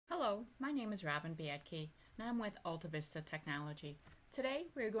Hello, my name is Robin Badke, and I'm with Alta Vista Technology. Today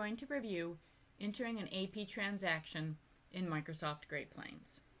we're going to review entering an AP transaction in Microsoft Great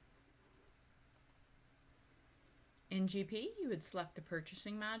Plains. In GP, you would select the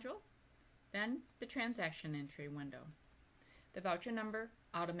purchasing module, then the transaction entry window. The voucher number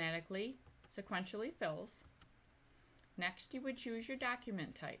automatically sequentially fills. Next, you would choose your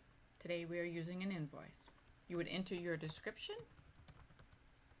document type. Today we are using an invoice. You would enter your description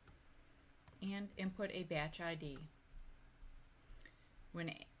and input a batch ID.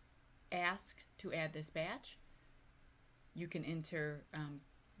 When asked to add this batch, you can enter,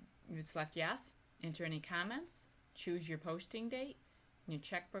 you would select yes, enter any comments, choose your posting date, your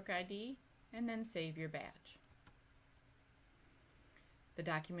checkbook ID, and then save your batch. The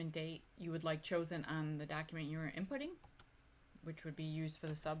document date you would like chosen on the document you are inputting, which would be used for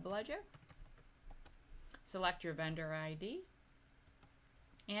the subledger. Select your vendor ID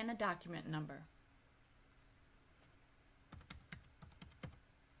and a document number.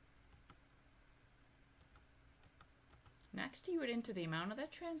 Next, you would enter the amount of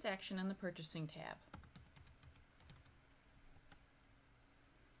that transaction in the purchasing tab.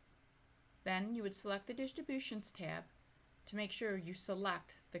 Then you would select the distributions tab to make sure you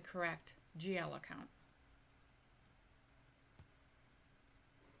select the correct GL account.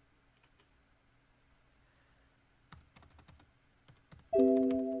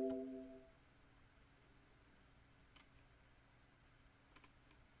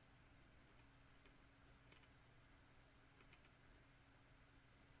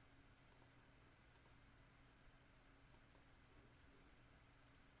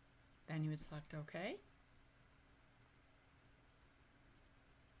 Then you would select OK.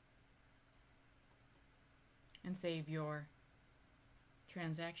 And save your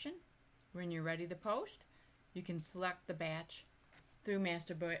transaction. When you're ready to post, you can select the batch through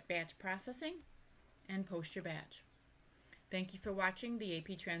Master Batch Processing and post your batch. Thank you for watching the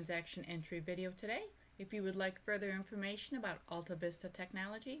AP Transaction Entry video today. If you would like further information about Alta Vista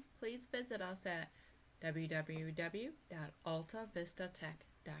Technology, please visit us at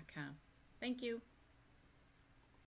www.altavistatech.com. Thank you.